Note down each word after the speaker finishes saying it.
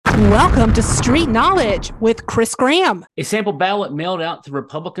Welcome to Street Knowledge with Chris Graham. A sample ballot mailed out to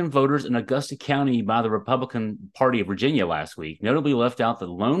Republican voters in Augusta County by the Republican Party of Virginia last week notably left out the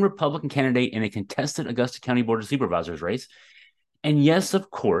lone Republican candidate in a contested Augusta County Board of Supervisors race. And yes, of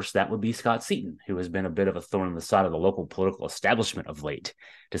course, that would be Scott Seaton, who has been a bit of a thorn in the side of the local political establishment of late,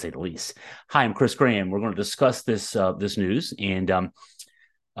 to say the least. Hi, I'm Chris Graham. We're going to discuss this news and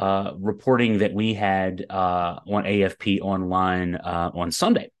reporting that we had on AFP online on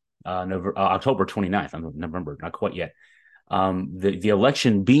Sunday. October 29th. I'm November, not quite yet. The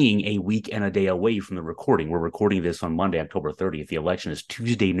election being a week and a day away from the recording. We're recording this on Monday, October 30th. The election is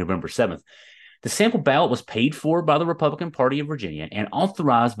Tuesday, November 7th. The sample ballot was paid for by the Republican Party of Virginia and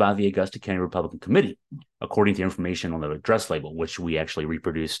authorized by the Augusta County Republican Committee, according to information on the address label, which we actually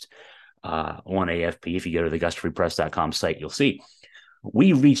reproduced on AFP. If you go to the AugustaFreePress.com site, you'll see.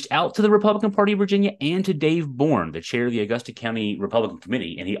 We reached out to the Republican Party of Virginia and to Dave Bourne, the chair of the Augusta County Republican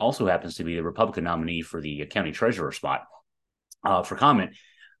Committee, and he also happens to be the Republican nominee for the county treasurer spot, for comment.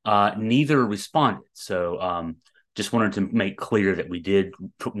 Neither responded. So just wanted to make clear that we did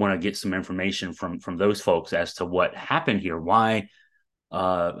want to get some information from those folks as to what happened here, why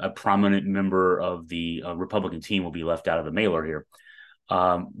a prominent member of the Republican team will be left out of the mailer here.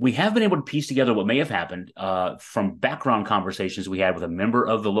 We have been able to piece together what may have happened from background conversations we had with a member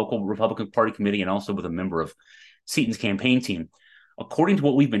of the local Republican Party committee and also with a member of Seaton's campaign team. According to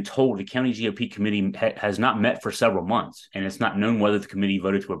what we've been told, the county GOP committee has not met for several months, and it's not known whether the committee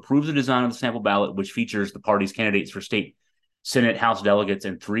voted to approve the design of the sample ballot, which features the party's candidates for state, Senate, House delegates,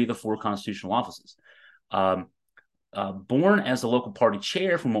 and 3 of the 4 constitutional offices. Bourne, as the local party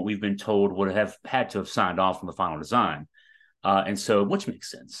chair, from what we've been told, would have had to have signed off on the final design. And so, which makes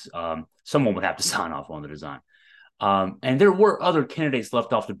sense. Someone would have to sign off on the design. And there were other candidates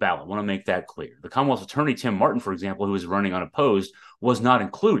left off the ballot. I want to make that clear. The Commonwealth's attorney, Tim Martin, for example, who was running unopposed, was not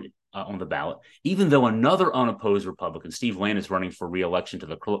included on the ballot, even though another unopposed Republican, Steve Landis, running for re-election to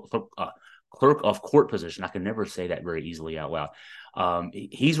the clerk of court position. I can never say that very easily out loud.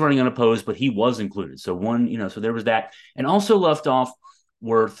 He's running unopposed, but he was included. So so there was that. And also left off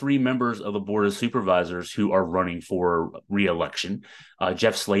were 3 members of the Board of Supervisors who are running for re-election.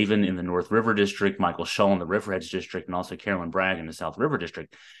 Jeff Slavin in the North River District, Michael Shull in the Riverheads District, and also Carolyn Bragg in the South River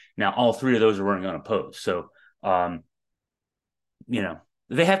District. Now, all 3 of those are running unopposed. So, they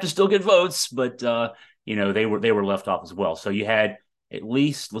have to still get votes, but, they were left off as well. So you had at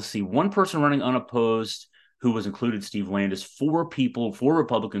least, 1 person running unopposed who was included, Steve Landis, 4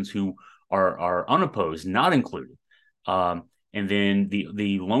 Republicans who are unopposed, not included. And then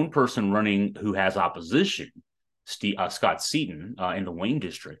the lone person running who has opposition, Scott Seaton in the Wayne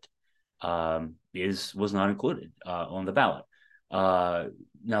district, was not included on the ballot. Now,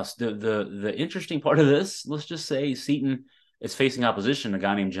 the interesting part of this, let's just say Seaton is facing opposition. A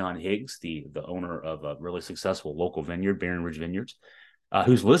guy named John Higgs, the owner of a really successful local vineyard, Barren Ridge Vineyards,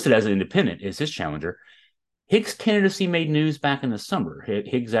 who's listed as an independent, is his challenger. Higgs' candidacy made news back in the summer.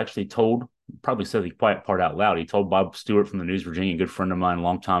 Higgs actually probably said the quiet part out loud. He told Bob Stewart from the News Virginia, a good friend of mine,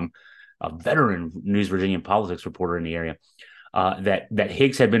 longtime veteran News Virginia politics reporter in the area, that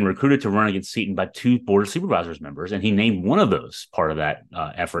Higgs had been recruited to run against Seaton by 2 Board of Supervisors members, and he named one of those part of that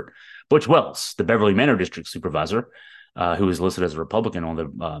effort, Butch Wells, the Beverly Manor District Supervisor, who is listed as a Republican on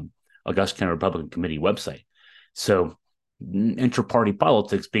the Augusta County Republican Committee website. So inter-party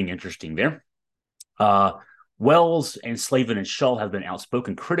politics being interesting there. Wells and Slavin and Shull have been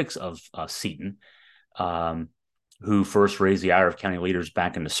outspoken critics of Seaton, who first raised the ire of county leaders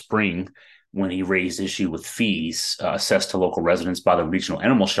back in the spring when he raised issue with fees assessed to local residents by the regional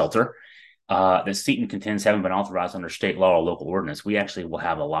animal shelter that Seaton contends haven't been authorized under state law or local ordinance. We actually will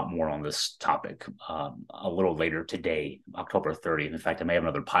have a lot more on this topic a little later today, October 30th. In fact, I may have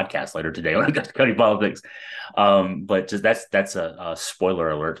another podcast later today on Augusta County politics. But just that's a spoiler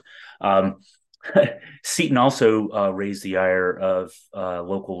alert. Seaton also raised the ire of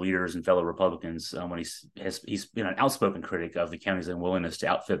local leaders and fellow Republicans when he's been an outspoken critic of the county's unwillingness to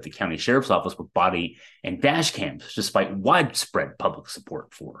outfit the county sheriff's office with body and dash cams, despite widespread public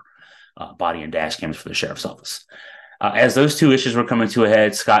support for body and dash cams for the sheriff's office. As those 2 issues were coming to a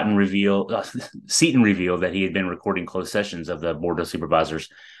head, Seaton revealed that he had been recording closed sessions of the Board of Supervisors,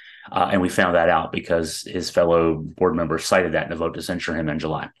 and we found that out because his fellow board members cited that in a vote to censure him in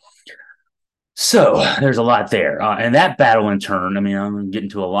July. So there's a lot there. And that battle in turn, I'm getting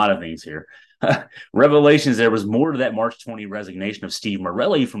to a lot of things here. Revelations, there was more to that March 20 resignation of Steve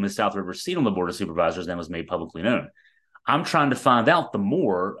Morelli from his South River seat on the Board of Supervisors than was made publicly known. I'm trying to find out the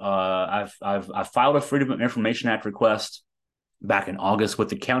more. I've filed a Freedom of Information Act request back in August with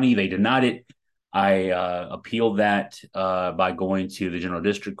the county. They denied it. I appealed that by going to the General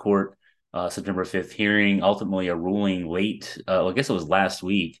District Court, September 5th hearing, ultimately a ruling late, I guess it was last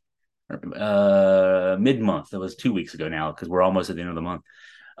week, mid-month. It was 2 weeks ago now because we're almost at the end of the month.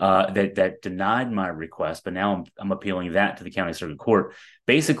 That denied my request, but now I'm appealing that to the county circuit court.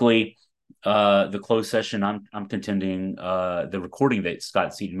 Basically, the closed session, I'm contending the recording that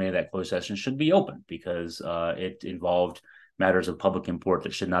Scott Seaton made of that closed session should be open because it involved matters of public import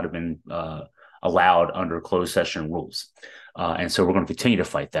that should not have been allowed under closed session rules. And so we're going to continue to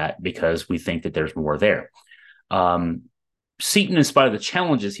fight that because we think that there's more there. Seaton, in spite of the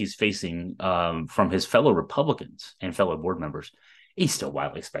challenges he's facing from his fellow Republicans and fellow board members, he's still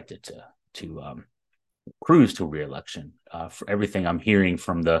widely expected to cruise to re-election. For everything I'm hearing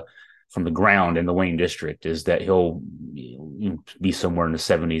from the ground in the Wayne district is that he'll be somewhere in the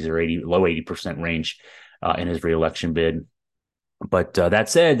 70s or low 80% range in his re-election bid. But that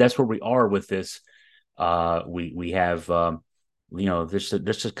said, that's where we are with this. We have there's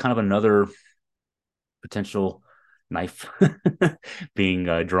just kind of another potential knife being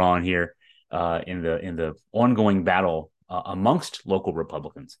drawn here in the ongoing battle amongst local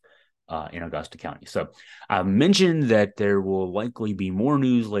Republicans in Augusta County. So I mentioned that there will likely be more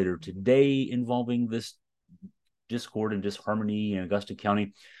news later today involving this discord and disharmony in Augusta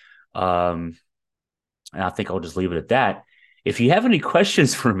County. And I think I'll just leave it at that. If you have any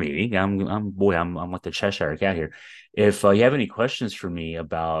questions for me, I'm like the Cheshire Cat here. If you have any questions for me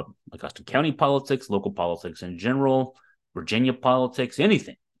about Augusta County politics, local politics in general, Virginia politics,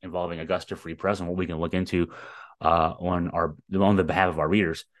 anything involving Augusta Free Press and what we can look into on the behalf of our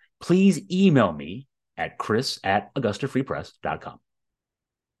readers, please email me at chris@augustafreepress.com.